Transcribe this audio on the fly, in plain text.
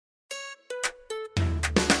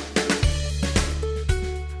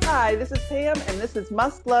Hi, this is Pam, and this is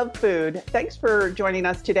Must Love Food. Thanks for joining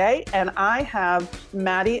us today. And I have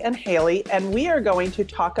Maddie and Haley, and we are going to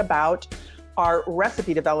talk about our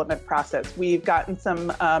recipe development process. We've gotten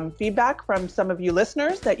some feedback from some of you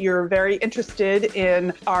listeners that you're very interested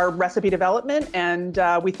in our recipe development, and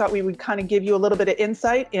we thought we would kind of give you a little bit of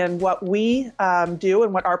insight in what we do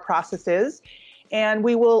and what our process is. And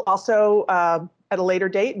we will also at a later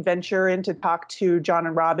date, venture in to talk to John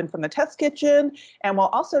and Robin from the Test Kitchen. And we'll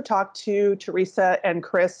also talk to Teresa and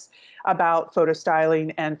Chris about photo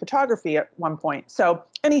styling and photography at one point. So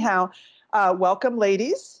anyhow, welcome,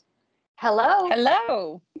 ladies. Hello.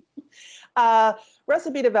 Hello.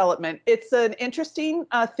 Recipe development. It's an interesting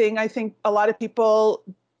thing. I think a lot of people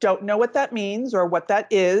don't know what that means or what that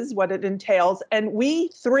is, what it entails. And we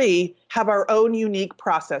three have our own unique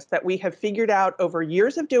process that we have figured out over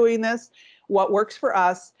years of doing this, what works for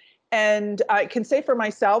us. And I can say for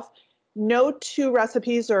myself, no two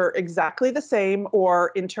recipes are exactly the same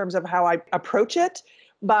or in terms of how I approach it.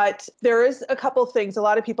 But there is a couple things. A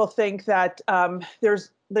lot of people think that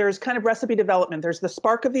there's kind of recipe development. There's the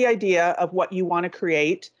spark of the idea of what you want to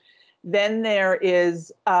create. Then there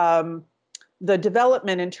is the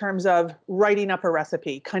development in terms of writing up a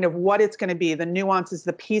recipe, kind of what it's going to be, the nuances,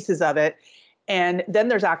 the pieces of it. And then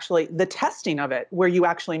there's actually the testing of it, where you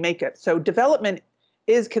actually make it. So development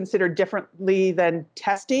is considered differently than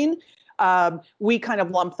testing. We kind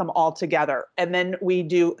of lump them all together. And then we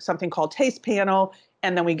do something called taste panel,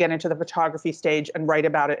 and then we get into the photography stage and write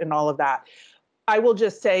about it and all of that. I will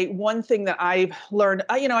just say one thing that I've learned,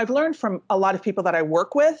 I've learned from a lot of people that I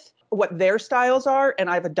work with, what their styles are, and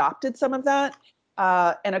I've adopted some of that.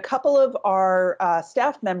 And a couple of our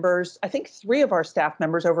staff members, I think 3 of our staff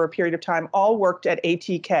members over a period of time, all worked at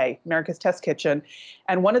ATK, America's Test Kitchen.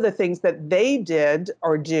 And one of the things that they did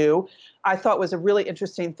or do, I thought was a really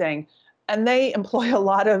interesting thing. And they employ a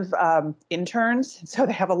lot of interns. So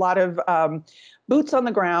they have a lot of boots on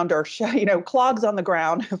the ground or, clogs on the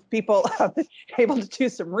ground of people able to do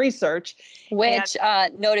some research. Which,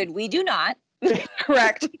 noted, we do not.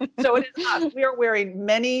 Correct. So it is us. We are wearing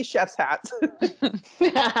many chef's hats.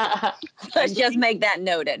 Let's just make that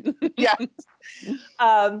noted. Yes.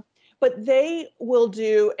 But they will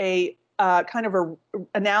do a kind of a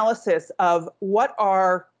analysis of what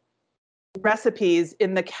are recipes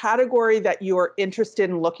in the category that you're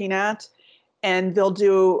interested in looking at. And they'll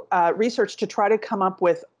do research to try to come up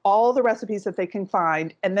with all the recipes that they can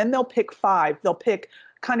find. And then they'll pick 5. They'll pick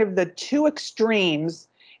kind of the 2 extremes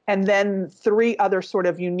and then 3 other sort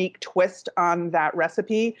of unique twists on that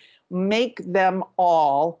recipe, make them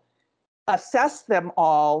all, assess them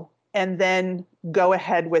all, and then go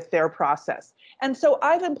ahead with their process. And so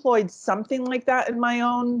I've employed something like that in my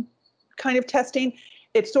own kind of testing.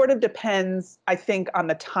 It sort of depends, I think, on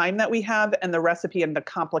the time that we have and the recipe and the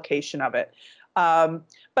complication of it.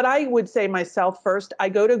 But I would say myself first, I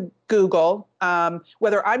go to Google,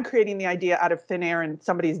 whether I'm creating the idea out of thin air and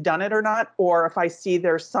somebody's done it or not, or if I see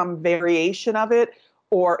there's some variation of it,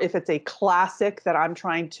 or if it's a classic that I'm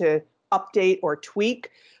trying to update or tweak.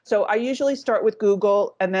 So I usually start with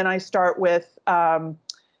Google, and then I start with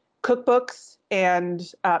cookbooks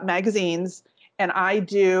and magazines. And I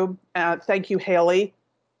do, thank you, Haley,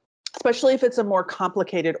 especially if it's a more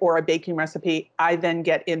complicated or a baking recipe, I then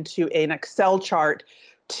get into an Excel chart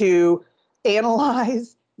to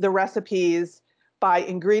analyze the recipes by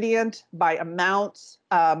ingredient, by amounts,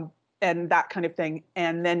 and that kind of thing,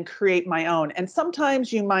 and then create my own. And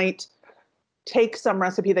sometimes you might take some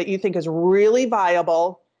recipe that you think is really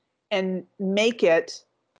viable and make it,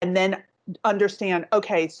 and then understand,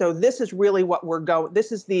 okay, so this is really what we're going,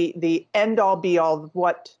 this is the end all be all of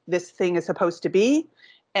what this thing is supposed to be.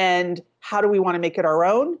 And how do we want to make it our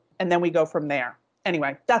own? And then we go from there.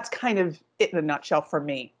 Anyway, that's kind of it in a nutshell for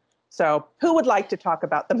me. So who would like to talk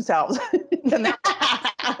about themselves?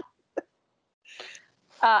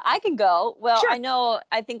 I can go. Well, Sure.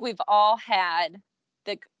 I think we've all had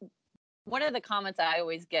one of the comments I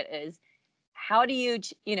always get is, how do you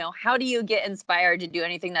get inspired to do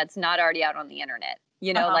anything that's not already out on the internet?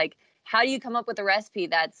 Like, how do you come up with a recipe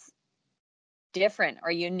that's different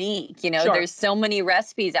or unique? Sure. There's so many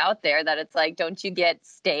recipes out there that it's like, don't you get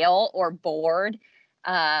stale or bored?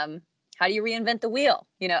 How do you reinvent the wheel?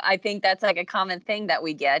 I think that's like a common thing that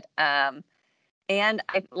we get. And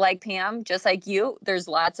I, like Pam, just like you, there's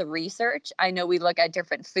lots of research. I know we look at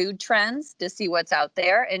different food trends to see what's out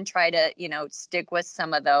there and try to, stick with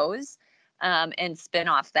some of those and spin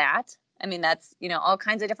off that. I mean, that's, all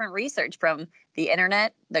kinds of different research from the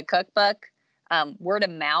internet, the cookbook, word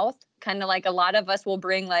of mouth. Kind of like a lot of us will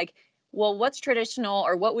bring like, well, what's traditional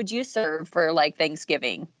or what would you serve for like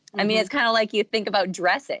Thanksgiving? I mean, it's kind of like you think about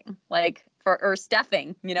dressing, like or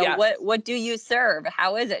stuffing, you know, Yes. what do you serve?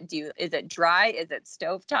 How is it? Is it dry? Is it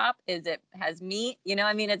stovetop? Has meat? You know,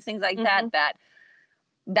 I mean, it's things like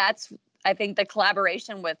that's, I think, the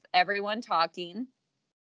collaboration with everyone talking,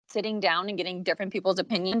 sitting down and getting different people's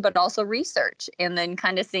opinion, but also research, and then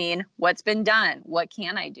kind of seeing what's been done. What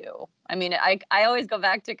can I do? I mean, I always go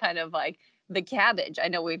back to kind of like the cabbage. I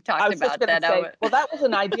know we've talked about that. Well, that was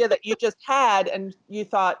an idea that you just had, and you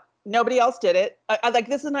thought nobody else did it. I like,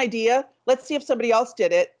 this is an idea. Let's see if somebody else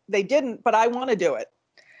did it. They didn't, but I want to do it.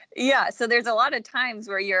 Yeah, so there's a lot of times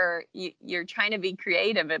where you're trying to be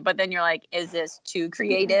creative, but then you're like, is this too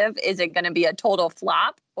creative? Is it going to be a total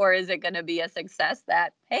flop, or is it going to be a success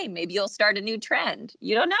that, hey, maybe you'll start a new trend?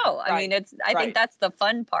 You don't know. I mean, I think that's the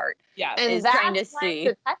fun part. Yeah, and is that's trying to see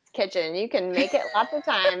the test kitchen. You can make it lots of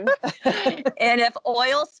times. And if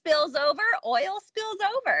oil spills over, oil spills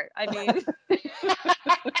over. I mean,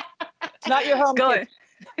 it's not your home kitchen.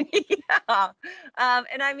 Yeah.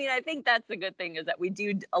 And I mean, I think that's the good thing, is that we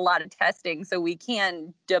do a lot of testing, so we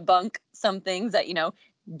can debunk some things that, you know,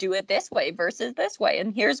 do it this way versus this way,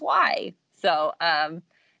 and here's why. So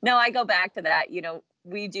no, I go back to that. You know,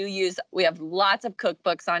 we have lots of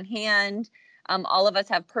cookbooks on hand. All of us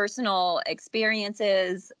have personal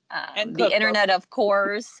experiences, and the internet, of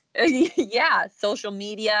course. Yeah, social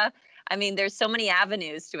media. I mean, there's so many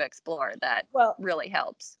avenues to explore that really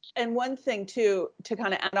helps. And one thing too, to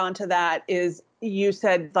kind of add on to that, is you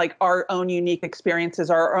said like our own unique experiences,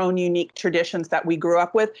 our own unique traditions that we grew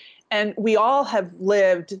up with. And we all have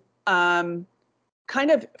lived kind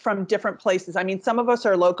of from different places. I mean, some of us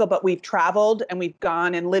are local, but we've traveled and we've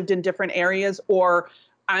gone and lived in different areas, or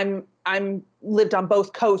I'm lived on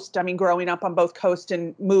both coasts. I mean, growing up on both coasts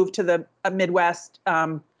and moved to the Midwest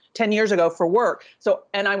 10 years ago for work. So,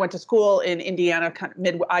 and I went to school in Indiana,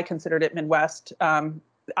 I considered it Midwest.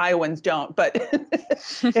 Iowans don't, but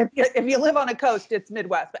if you live on a coast, it's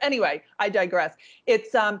Midwest. But anyway, I digress.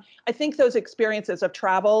 It's, I think those experiences of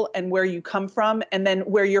travel and where you come from, and then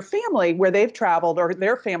where your family, where they've traveled or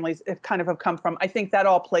their families have come from, I think that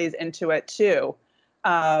all plays into it too.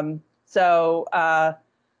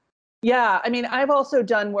 Yeah, I mean, I've also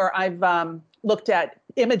done where I've looked at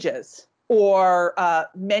images or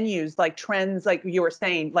menus, like trends, like you were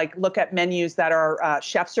saying, like look at menus that are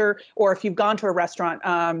chefs, or if you've gone to a restaurant.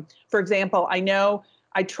 For example, I know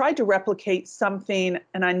I tried to replicate something,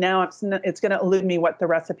 and I know it's going to elude me what the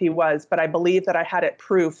recipe was, but I believe that I had it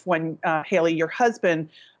proof when Haley, your husband,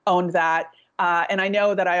 owned that. And I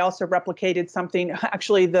know that I also replicated something,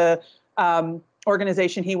 actually the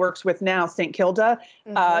organization he works with now, St. Kilda,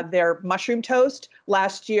 their mushroom toast.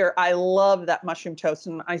 Last year, I loved that mushroom toast,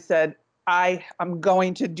 and I said, I'm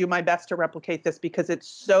going to do my best to replicate this because it's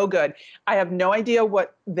so good. I have no idea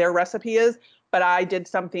what their recipe is, but I did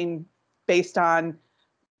something based on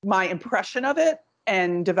my impression of it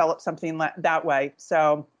and developed something that way.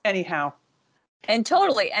 So anyhow. And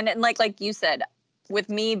totally. And like you said, with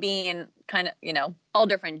me being kind of, you know, all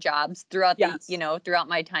different jobs throughout throughout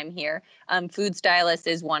my time here, food stylist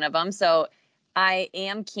is one of them. So I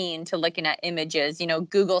am keen to looking at images, you know,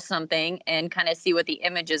 Google something and kind of see what the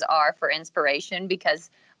images are for inspiration, because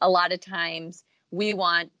a lot of times we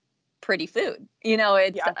want pretty food. You know,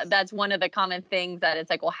 that's one of the common things that it's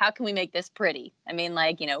like, well, how can we make this pretty? I mean,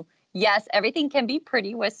 like, you know, yes, everything can be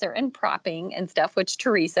pretty with certain propping and stuff, which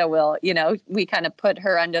Teresa will, you know, we kind of put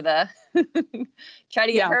her under the, try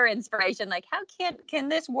to get her inspiration. Like, how can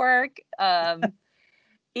this work?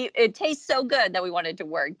 It tastes so good that we want it to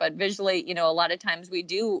work, but visually, you know, a lot of times we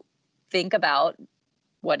do think about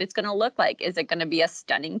what it's going to look like. Is it going to be a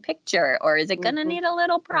stunning picture, or is it going to need a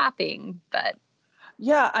little propping? But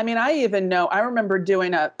yeah, I mean, I remember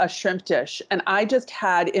doing a shrimp dish, and I just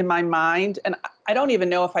had in my mind, and I don't even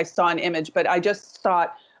know if I saw an image, but I just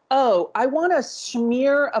thought, oh, I want a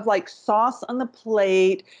smear of like sauce on the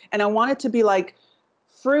plate, and I want it to be like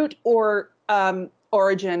fruit or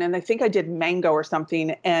origin, and I think I did mango or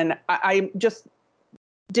something, and I just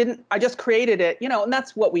created it, you know, and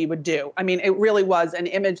that's what we would do. I mean, it really was an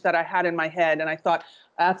image that I had in my head, and I thought,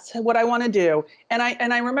 that's what I want to do. And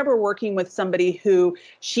I remember working with somebody who,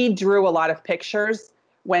 she drew a lot of pictures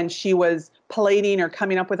when she was plating or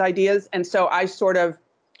coming up with ideas, and so I sort of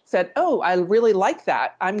said, oh, I really like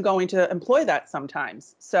that. I'm going to employ that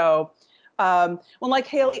sometimes. So like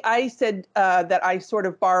Haley, I said that I sort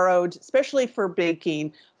of borrowed, especially for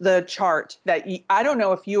baking, the chart that I don't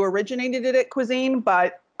know if you originated it at Cuisine,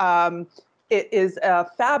 but it is a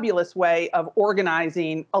fabulous way of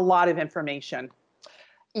organizing a lot of information.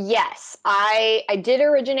 Yes, I did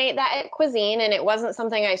originate that at Cuisine, and it wasn't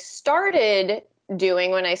something I started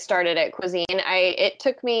doing when I started at Cuisine. It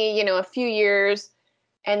took me, a few years,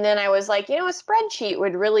 and then I was like, a spreadsheet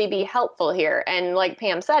would really be helpful here. And like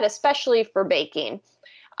Pam said, especially for baking.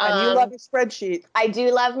 And you love a spreadsheet. I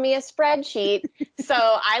do love me a spreadsheet. So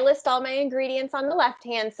I list all my ingredients on the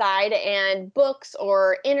left-hand side and books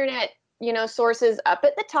or internet, sources up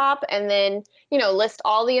at the top, and then, list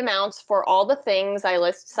all the amounts for all the things. I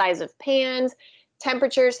list size of pans,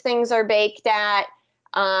 temperatures things are baked at,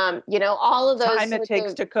 all of those. Time it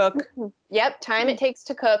takes to cook. Yep, time it takes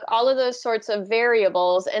to cook, all of those sorts of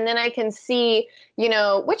variables. And then I can see,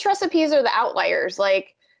 which recipes are the outliers.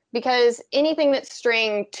 Like, because anything that's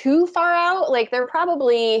straying too far out, like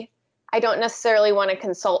I don't necessarily want to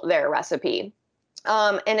consult their recipe.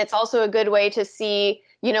 And it's also a good way to see,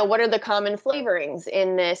 what are the common flavorings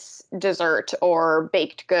in this dessert or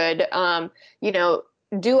baked good?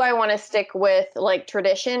 Do I want to stick with like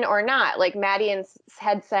tradition or not? Like Maddie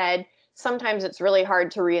had said, sometimes it's really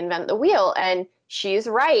hard to reinvent the wheel, and she's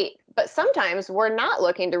right. But sometimes we're not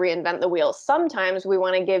looking to reinvent the wheel. Sometimes we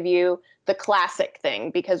want to give you the classic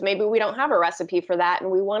thing because maybe we don't have a recipe for that,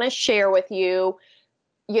 and we want to share with you,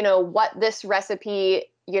 what this recipe,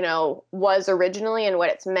 was originally and what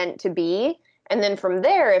it's meant to be. And then from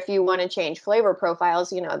there, if you want to change flavor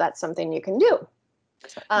profiles, that's something you can do.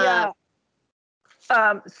 Yeah.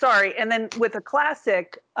 Sorry. And then with a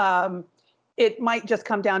classic, it might just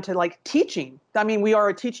come down to like teaching. I mean, we are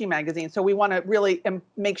a teaching magazine, so we want to really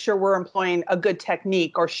make sure we're employing a good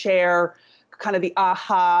technique or share kind of the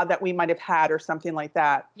aha that we might have had or something like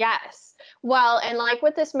that. Yes. Well, and like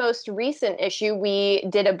with this most recent issue, we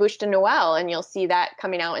did a bûche de Noël, and you'll see that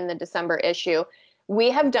coming out in the December issue.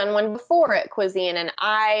 We have done one before at Cuisine, and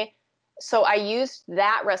I used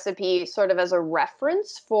that recipe sort of as a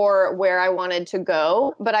reference for where I wanted to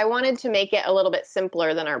go, but I wanted to make it a little bit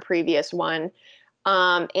simpler than our previous one,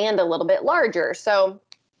 and a little bit larger. So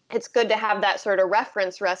it's good to have that sort of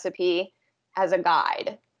reference recipe as a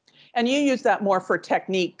guide. And you use that more for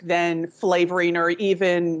technique than flavoring or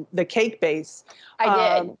even the cake base.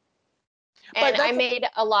 I did. And I made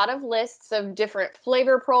a lot of lists of different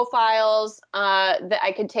flavor profiles that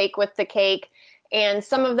I could take with the cake. And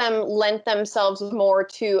some of them lent themselves more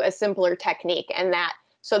to a simpler technique. And that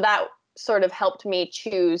sort of helped me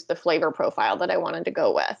choose the flavor profile that I wanted to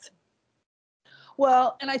go with.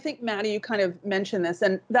 Well, and I think, Maddie, you kind of mentioned this.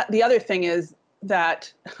 And that the other thing is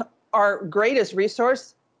that our greatest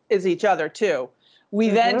resource is each other, too. We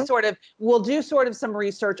then we'll do sort of some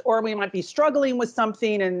research, or we might be struggling with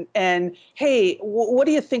something and hey, what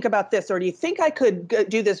do you think about this? Or do you think I could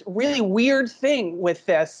do this really weird thing with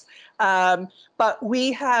this? But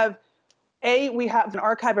we have an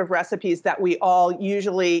archive of recipes that we all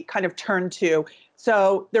usually kind of turn to.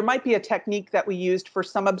 So there might be a technique that we used for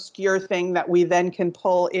some obscure thing that we then can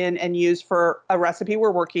pull in and use for a recipe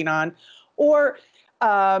we're working on. Or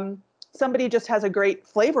somebody just has a great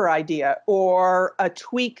flavor idea or a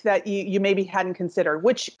tweak that you maybe hadn't considered,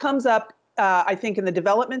 which comes up, I think, in the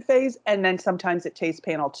development phase, and then sometimes at taste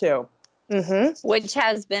panel too. Mm-hmm. Which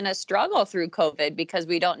has been a struggle through COVID because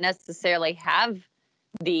we don't necessarily have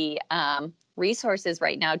the resources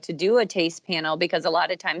right now to do a taste panel because a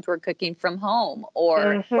lot of times we're cooking from home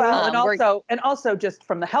or and also just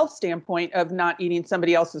from the health standpoint of not eating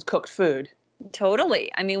somebody else's cooked food.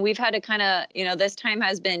 Totally. I mean, we've had to kind of, this time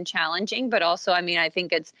has been challenging, but also, I mean, I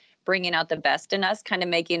think it's bringing out the best in us, kind of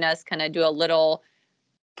making us kind of do a little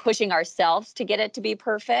pushing ourselves to get it to be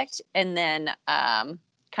perfect. And then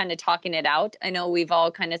kind of talking it out. I know we've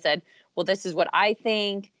all kind of said, well, this is what I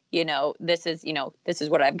think, this is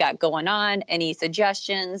what I've got going on. Any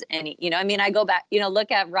suggestions? I go back,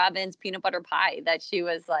 look at Robin's peanut butter pie that she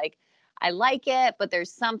was like, I like it, but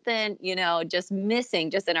there's something, just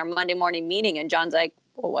missing just in our Monday morning meeting. And John's like,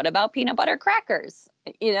 well, what about peanut butter crackers?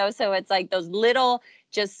 So it's like those little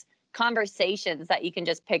just conversations that you can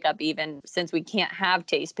just pick up even since we can't have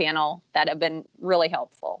taste panel that have been really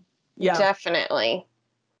helpful. Yeah, definitely.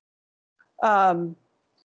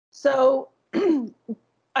 So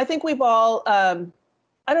I think we've all, I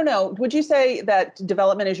don't know, would you say that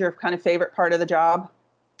development is your kind of favorite part of the job?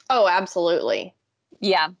 Oh, absolutely.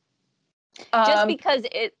 Yeah. Just because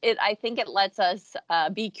I think it lets us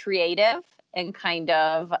be creative and kind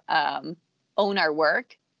of own our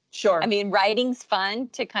work. Sure. I mean, writing's fun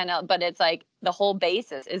to but it's like the whole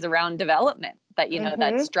basis is around development that,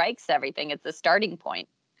 that strikes everything. It's the starting point.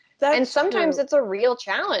 And sometimes it's a real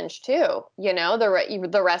challenge too,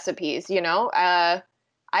 the recipes,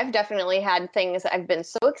 I've definitely had things I've been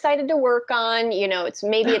so excited to work on, it's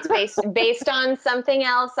based on something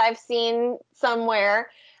else I've seen somewhere.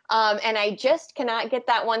 And I just cannot get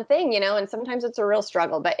that one thing, and sometimes it's a real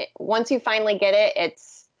struggle, but once you finally get it,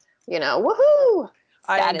 it's, woohoo.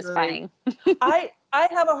 Satisfying. I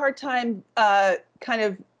have a hard time kind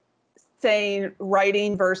of saying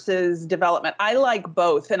writing versus development. I like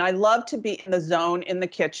both, and I love to be in the zone in the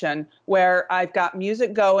kitchen where I've got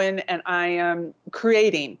music going and I am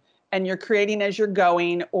creating, and you're creating as you're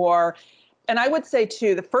going. And I would say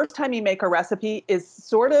too, the first time you make a recipe is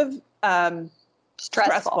sort of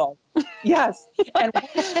stressful. Yes. And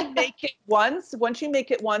once you make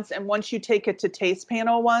it once, and once you take it to taste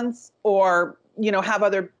panel once, or, have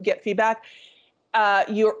other get feedback,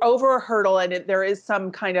 you're over a hurdle, and there is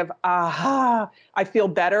some kind of, I feel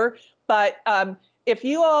better. But if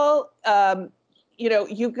you all,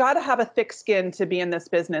 you got to have a thick skin to be in this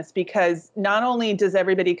business, because not only does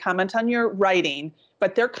everybody comment on your writing,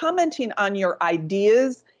 but they're commenting on your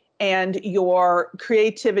ideas and your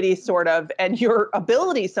creativity sort of, and your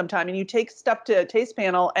ability sometimes. And you take stuff to a taste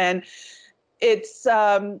panel, and it's,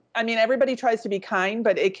 everybody tries to be kind,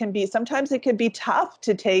 but sometimes it can be tough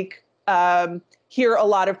to hear a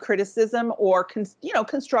lot of criticism or,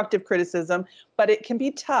 constructive criticism, but it can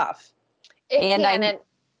be tough.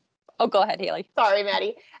 Oh, go ahead, Haley. Sorry,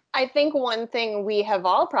 Maddie. I think one thing we have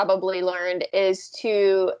all probably learned is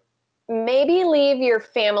to maybe leave your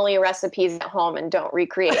family recipes at home and don't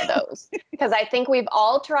recreate those. Because I think we've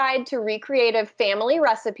all tried to recreate a family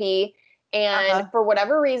recipe, and for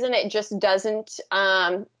whatever reason, it just doesn't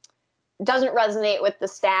resonate with the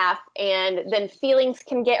staff, and then feelings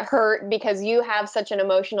can get hurt because you have such an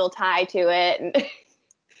emotional tie to it.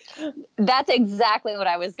 That's exactly what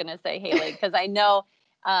I was going to say, Haley, because I know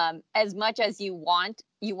as much as you want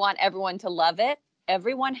everyone to love it,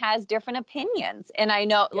 everyone has different opinions. And I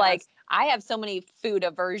know, like, I have so many food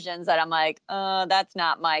aversions that I'm like, that's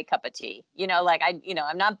not my cup of tea.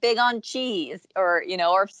 I'm not big on cheese or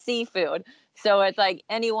seafood. So it's like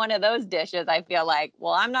any one of those dishes, I feel like,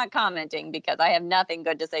 well, I'm not commenting because I have nothing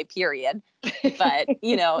good to say, period. But,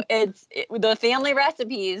 the family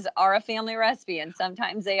recipes are a family recipe, and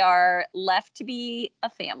sometimes they are left to be a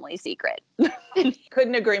family secret.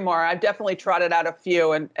 Couldn't agree more. I've definitely trotted out a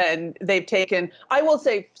few, and they've taken, I will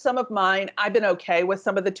say some of mine, I've been okay with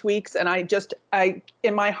some of the tweaks. And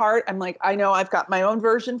in my heart, I'm like, I know I've got my own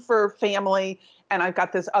version for family, and I've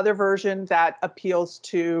got this other version that appeals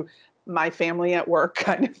to my family at work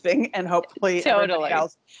kind of thing, and hopefully everybody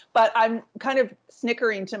else. But I'm kind of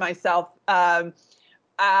snickering to myself.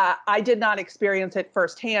 I did not experience it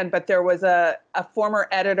firsthand, but there was a former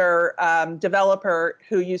editor, developer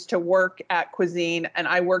who used to work at Cuisine, and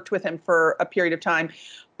I worked with him for a period of time.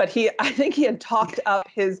 But I think he had talked up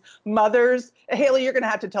his mother's, Haley, you're going to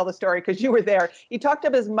have to tell the story because you were there. He talked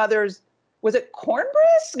up his mother's, was it cornbread?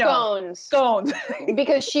 Scones. Scones.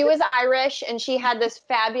 Because she was Irish, and she had this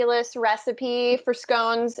fabulous recipe for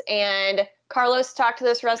scones, and Carlos talked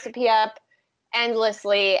this recipe up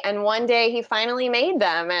endlessly, and one day he finally made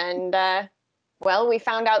them, and we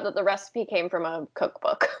found out that the recipe came from a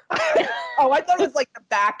cookbook. Oh, I thought it was like the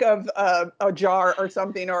back of a jar or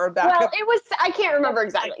something, or a back. Well, it was, I can't remember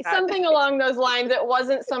exactly. Something along those lines. It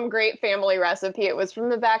wasn't some great family recipe. It was from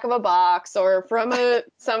the back of a box or from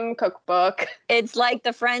some cookbook. It's like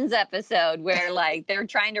the Friends episode where like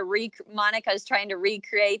Monica's trying to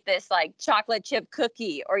recreate this like chocolate chip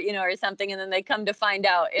cookie or something, and then they come to find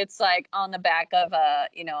out it's like on the back of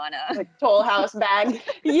on a like Toll House bag.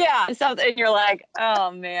 Yeah, something. And you're like, oh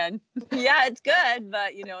man, yeah, it's good,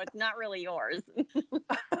 but it's not really yours.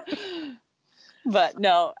 But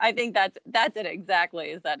no, I think that's it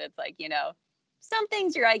exactly, is that it's like, some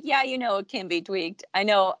things you're like, yeah, it can be tweaked. I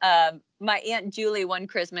know my Aunt Julie one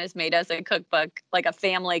Christmas made us a cookbook, like a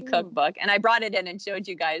family cookbook, and I brought it in and showed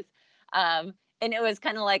you guys. And it was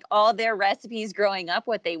kind of like all their recipes growing up,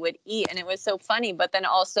 what they would eat. And it was so funny, but then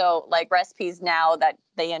also like recipes now that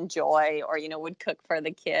they enjoy or, would cook for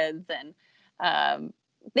the kids, and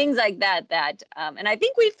things like that. And I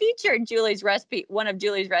think we featured one of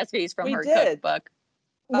Julie's recipes from her cookbook.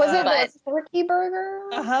 Was it the turkey burger?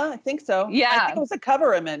 I think so. Yeah. I think it was a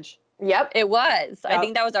cover image. Yep. It was. Yep. I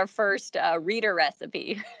think that was our first reader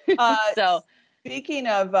recipe. So speaking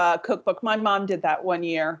of cookbook, my mom did that one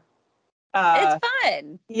year. It's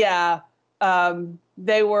fun. Yeah.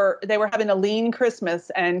 They were having a lean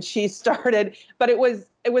Christmas, and she started, but it was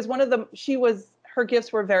one of them. Her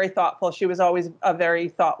gifts were very thoughtful. She was always a very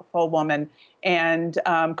thoughtful woman, and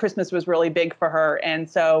Christmas was really big for her. And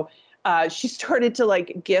so she started to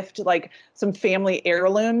like gift like some family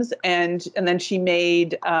heirlooms, and then she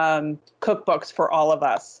made cookbooks for all of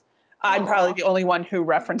us. I'm probably the only one who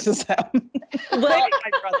references them. Well, my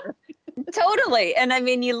brother. Totally. And I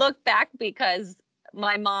mean, you look back because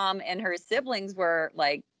my mom and her siblings were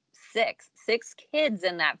like six kids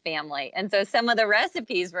in that family. And so some of the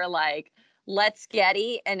recipes were like, let's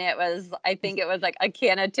getty. And I think it was like a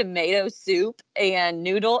can of tomato soup and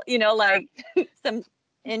noodle, like some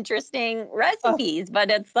interesting recipes, but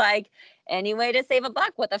it's like any way to save a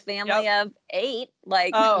buck with a family of 8,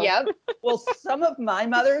 like. Oh, Yep. well, some of my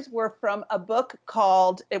mother's were from a book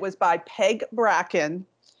it was by Peg Bracken.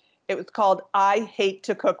 It was called I Hate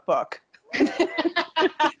to Cook Book.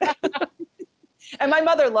 And my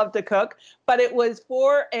mother loved to cook, but it was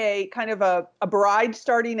for a kind of a bride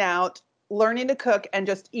starting out, learning to cook, and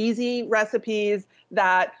just easy recipes.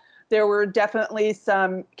 That there were definitely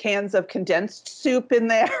some cans of condensed soup in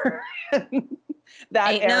there.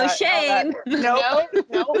 That ain't no shame. No.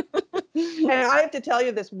 And I have to tell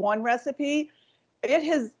you, this one recipe, it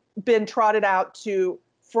has been trotted out to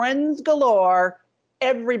friends galore.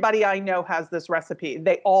 Everybody I know has this recipe.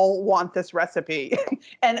 They all want this recipe.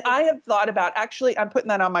 And I have thought about, actually, I'm putting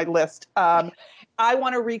that on my list. I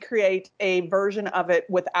want to recreate a version of it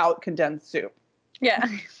without condensed soup. Yeah.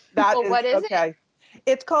 What is it?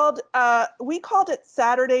 It's called, we called it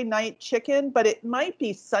Saturday night chicken, but it might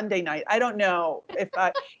be Sunday night. I don't know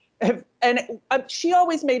she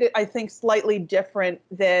always made it, I think, slightly different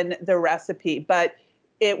than the recipe, but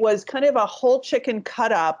it was kind of a whole chicken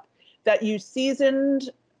cut up that you seasoned,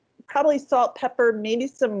 probably salt, pepper, maybe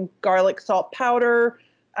some garlic salt powder,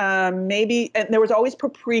 maybe, and there was always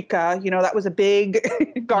paprika, that was a big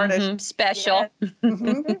garnish. Special.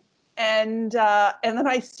 Mm-hmm. And then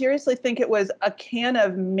I seriously think it was a can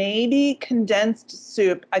of maybe condensed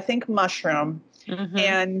soup, I think mushroom,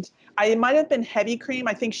 and it might have been heavy cream.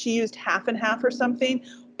 I think she used half and half or something.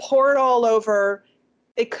 Pour it all over.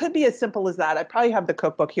 It could be as simple as that. I probably have the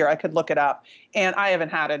cookbook here. I could look it up, and I haven't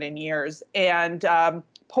had it in years. And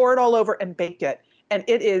pour it all over and bake it, and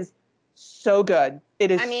it is so good. It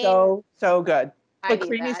is so good. The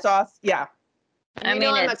creamy sauce, yeah. I'm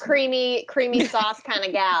a creamy sauce kind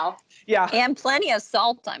of gal. Yeah. And plenty of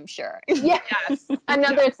salt, I'm sure. Yes.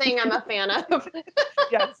 Another thing I'm a fan of.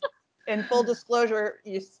 Yes. In full disclosure,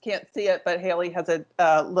 you can't see it, but Haley has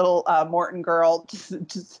a little Morton girl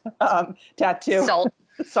tattoo.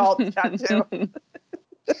 Salt tattoo.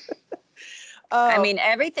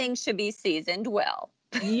 Everything should be seasoned well.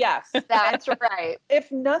 Yes. That's right.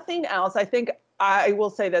 If nothing else, I think I will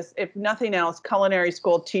say this, if nothing else, culinary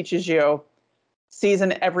school teaches you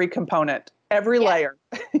season every component, every layer.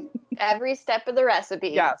 Every step of the recipe.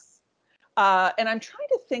 Yes. And I'm trying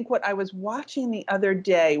to think what I was watching the other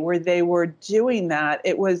day where they were doing that.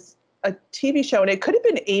 It was a TV show, and it could have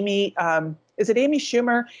been Amy. Is it Amy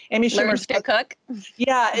Schumer? Amy Learns Schumer to cook.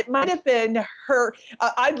 Yeah, it might have been her.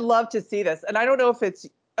 I'd love to see this, and I don't know if it's.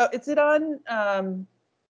 Is it on?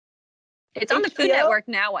 It's on the Food Network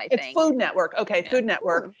now, I think. It's Food Network. Okay, Food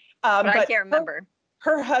Network. But I can't remember.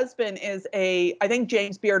 Her husband is I think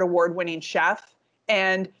James Beard award-winning chef,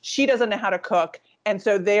 and she doesn't know how to cook. And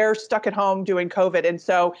so they're stuck at home doing COVID.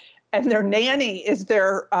 And their nanny is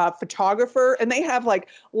their photographer, and they have like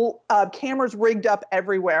cameras rigged up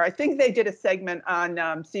everywhere. I think they did a segment on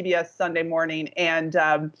CBS Sunday Morning, and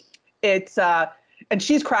and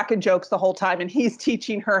she's cracking jokes the whole time, and he's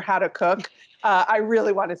teaching her how to cook. I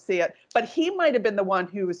really want to see it, but he might have been the one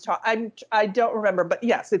who was taught. I don't remember, but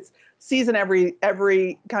yes, it's season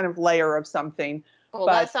every kind of layer of something. Well,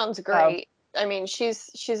 that sounds great.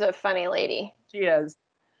 She's a funny lady. She is.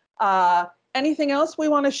 Anything else we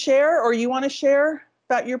want to share, or you want to share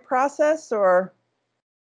about your process, or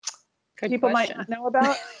people might not know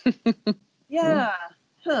about? Yeah.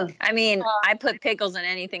 Huh. I put pickles in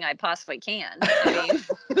anything I possibly can.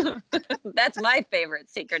 That's my favorite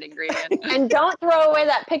secret ingredient. And don't throw away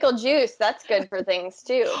that pickle juice. That's good for things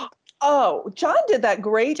too. Oh, John did that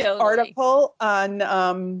great article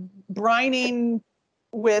on brining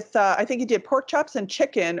with, I think he did pork chops and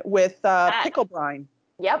chicken with pickle brine.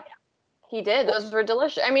 Yep, he did. Those were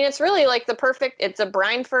delicious. It's really like it's a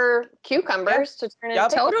brine for cucumbers to turn into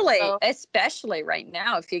pickles. Totally, especially right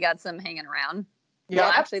now if you got some hanging around. Yeah.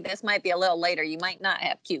 Well, actually, this might be a little later. You might not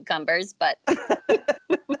have cucumbers, but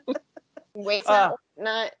wait,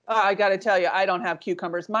 not. I got to tell you, I don't have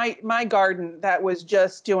cucumbers. My garden that was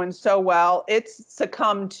just doing so well, it's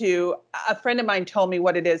succumbed to. A friend of mine told me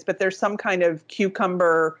what it is, but there's some kind of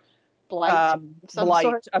cucumber blight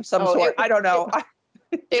of some sort. I don't know.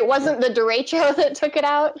 It wasn't the derecho that took it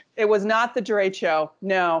out? It was not the derecho,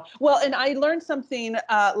 no. Well, and I learned something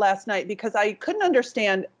last night because I couldn't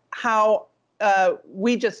understand how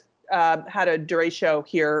we just had a derecho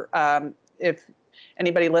here. If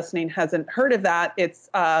anybody listening hasn't heard of that, it's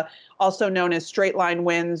also known as straight line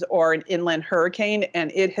winds or an inland hurricane,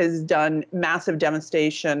 and it has done massive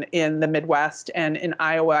devastation in the Midwest and in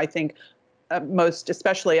Iowa. I think most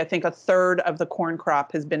especially, I think a third of the corn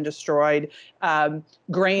crop has been destroyed.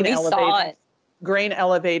 Grain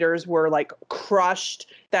elevators were like crushed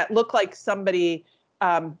that looked like somebody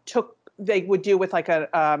they would do with like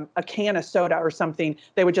a can of soda or something.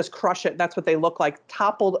 They would just crush it. That's what they look like,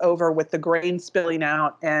 toppled over with the grain spilling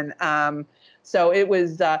out. And so it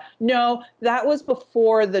was, no, that was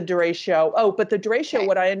before the derecho. Oh, but the derecho, okay.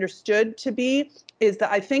 What I understood to be is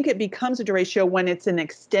that I think it becomes a derecho when it's an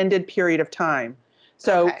extended period of time.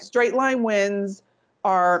 So okay. Straight line winds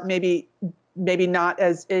are maybe not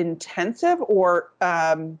as intensive or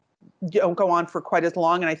don't go on for quite as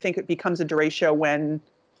long. And I think it becomes a derecho when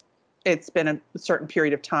it's been a certain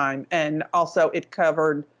period of time. And also it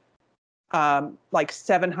covered like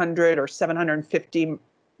 700 or 750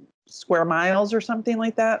 square miles or something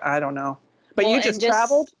like that. I don't know. But well, you just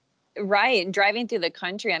traveled? Right. And driving through the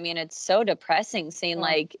country, I mean, it's so depressing seeing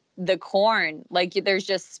like the corn, like there's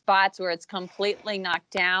just spots where it's completely knocked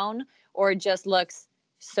down or it just looks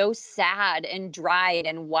so sad and dried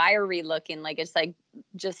and wiry looking. Like it's like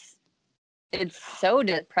just... It's so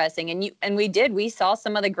depressing. And we saw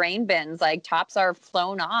some of the grain bins, like tops are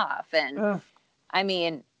flown off. And I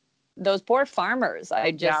mean, those poor farmers,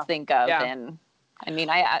 I just think of. Yeah. And I mean,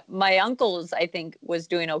 my uncle's, I think, was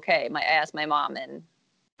doing okay. I asked my mom,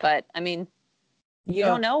 but I mean, you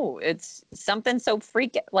don't know. It's something so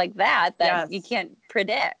freak like that yes. You can't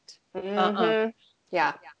predict. Mm-hmm.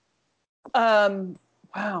 Yeah.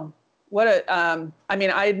 Wow. What I mean,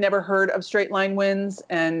 I had never heard of straight line winds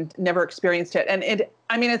and never experienced it. And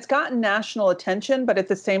it's gotten national attention, but at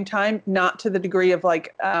the same time, not to the degree of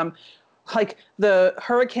like the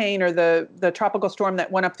hurricane or the tropical storm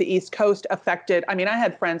that went up the East Coast affected. I mean, I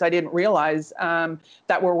had friends I didn't realize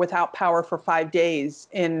that were without power for 5 days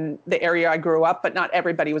in the area I grew up, but not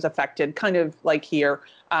everybody was affected, kind of like here.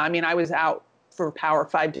 I mean, I was out for power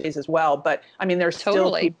 5 days as well, but I mean, there's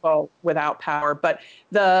still people without power. But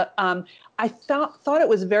I thought it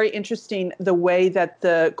was very interesting the way that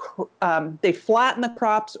they flattened the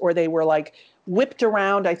crops, or they were like whipped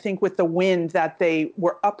around, I think, with the wind, that they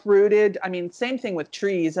were uprooted. I mean, same thing with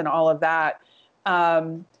trees and all of that.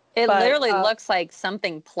 It literally looks like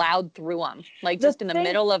something plowed through them, like just in the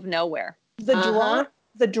middle of nowhere.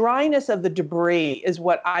 The dryness of the debris is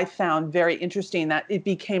what I found very interesting, that it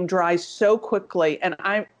became dry so quickly. And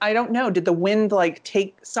I don't know, did the wind like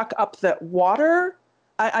suck up the water?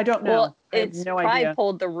 I don't know. Well, it's no probably idea.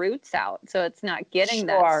 Pulled the roots out, so it's not getting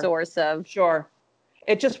that source of. Sure.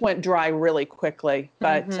 It just went dry really quickly.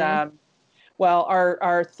 But, well,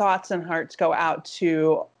 our thoughts and hearts go out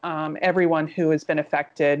to everyone who has been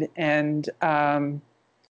affected. And,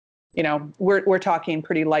 you know, we're talking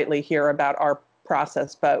pretty lightly here about our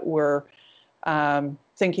process, but we're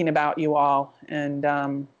thinking about you all, and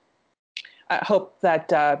I hope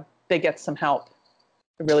that they get some help.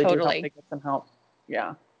 I really do hope they get some help.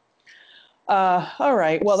 Yeah. All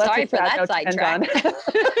right. Well, that's sorry for that sidetrack.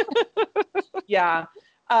 Yeah.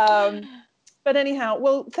 But anyhow,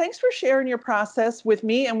 well, thanks for sharing your process with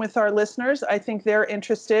me and with our listeners. I think they're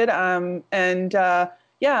interested.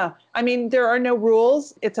 Yeah, I mean, there are no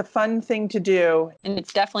rules. It's a fun thing to do. And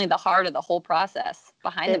it's definitely the heart of the whole process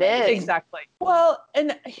behind it. It is. Exactly. Well,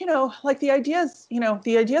 and, you know, like the ideas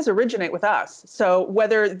originate with us. So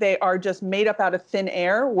whether they are just made up out of thin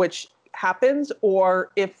air, which happens,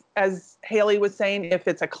 or if, as Haley was saying, if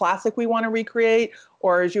it's a classic we want to recreate,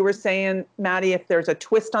 or as you were saying, Maddie, if there's a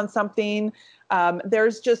twist on something,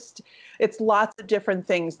 it's lots of different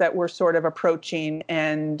things that we're sort of approaching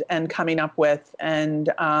and coming up with. And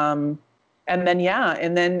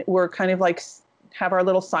then we're kind of like have our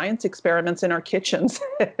little science experiments in our kitchens.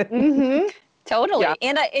 Mm-hmm. Totally.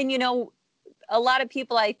 Yeah. And, you know, a lot of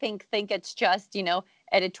people, I think it's just, you know,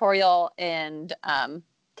 editorial and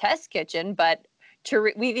test kitchen, but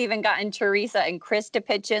we've even gotten Teresa and Chris to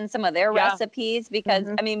pitch in some of their recipes because,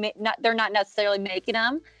 I mean, they're not necessarily making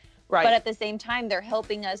them. Right. But at the same time, they're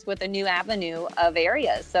helping us with a new avenue of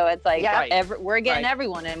areas. So it's like we're getting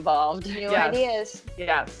everyone involved. New ideas.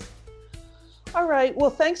 Yes. All right. Well,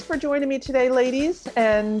 thanks for joining me today, ladies.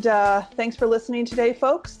 And thanks for listening today,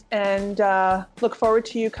 folks. And look forward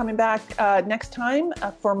to you coming back next time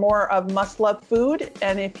for more of Must Love Food.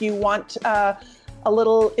 And if you want a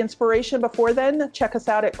little inspiration before then, check us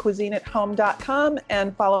out at cuisineathome.com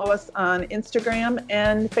and follow us on Instagram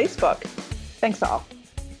and Facebook. Thanks all.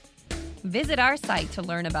 Visit our site to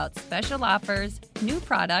learn about special offers, new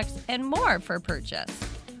products, and more for purchase.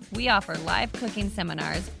 We offer live cooking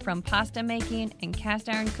seminars from pasta making and cast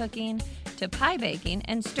iron cooking to pie baking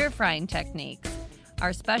and stir-frying techniques.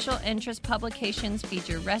 Our special interest publications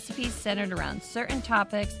feature recipes centered around certain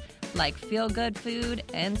topics like feel-good food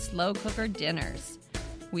and slow cooker dinners.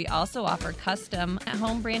 We also offer custom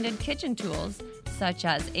home branded kitchen tools such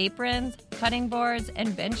as aprons, cutting boards,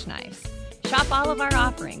 and bench knives. Shop all of our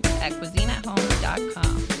offerings at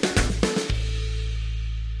cuisineatHome.com.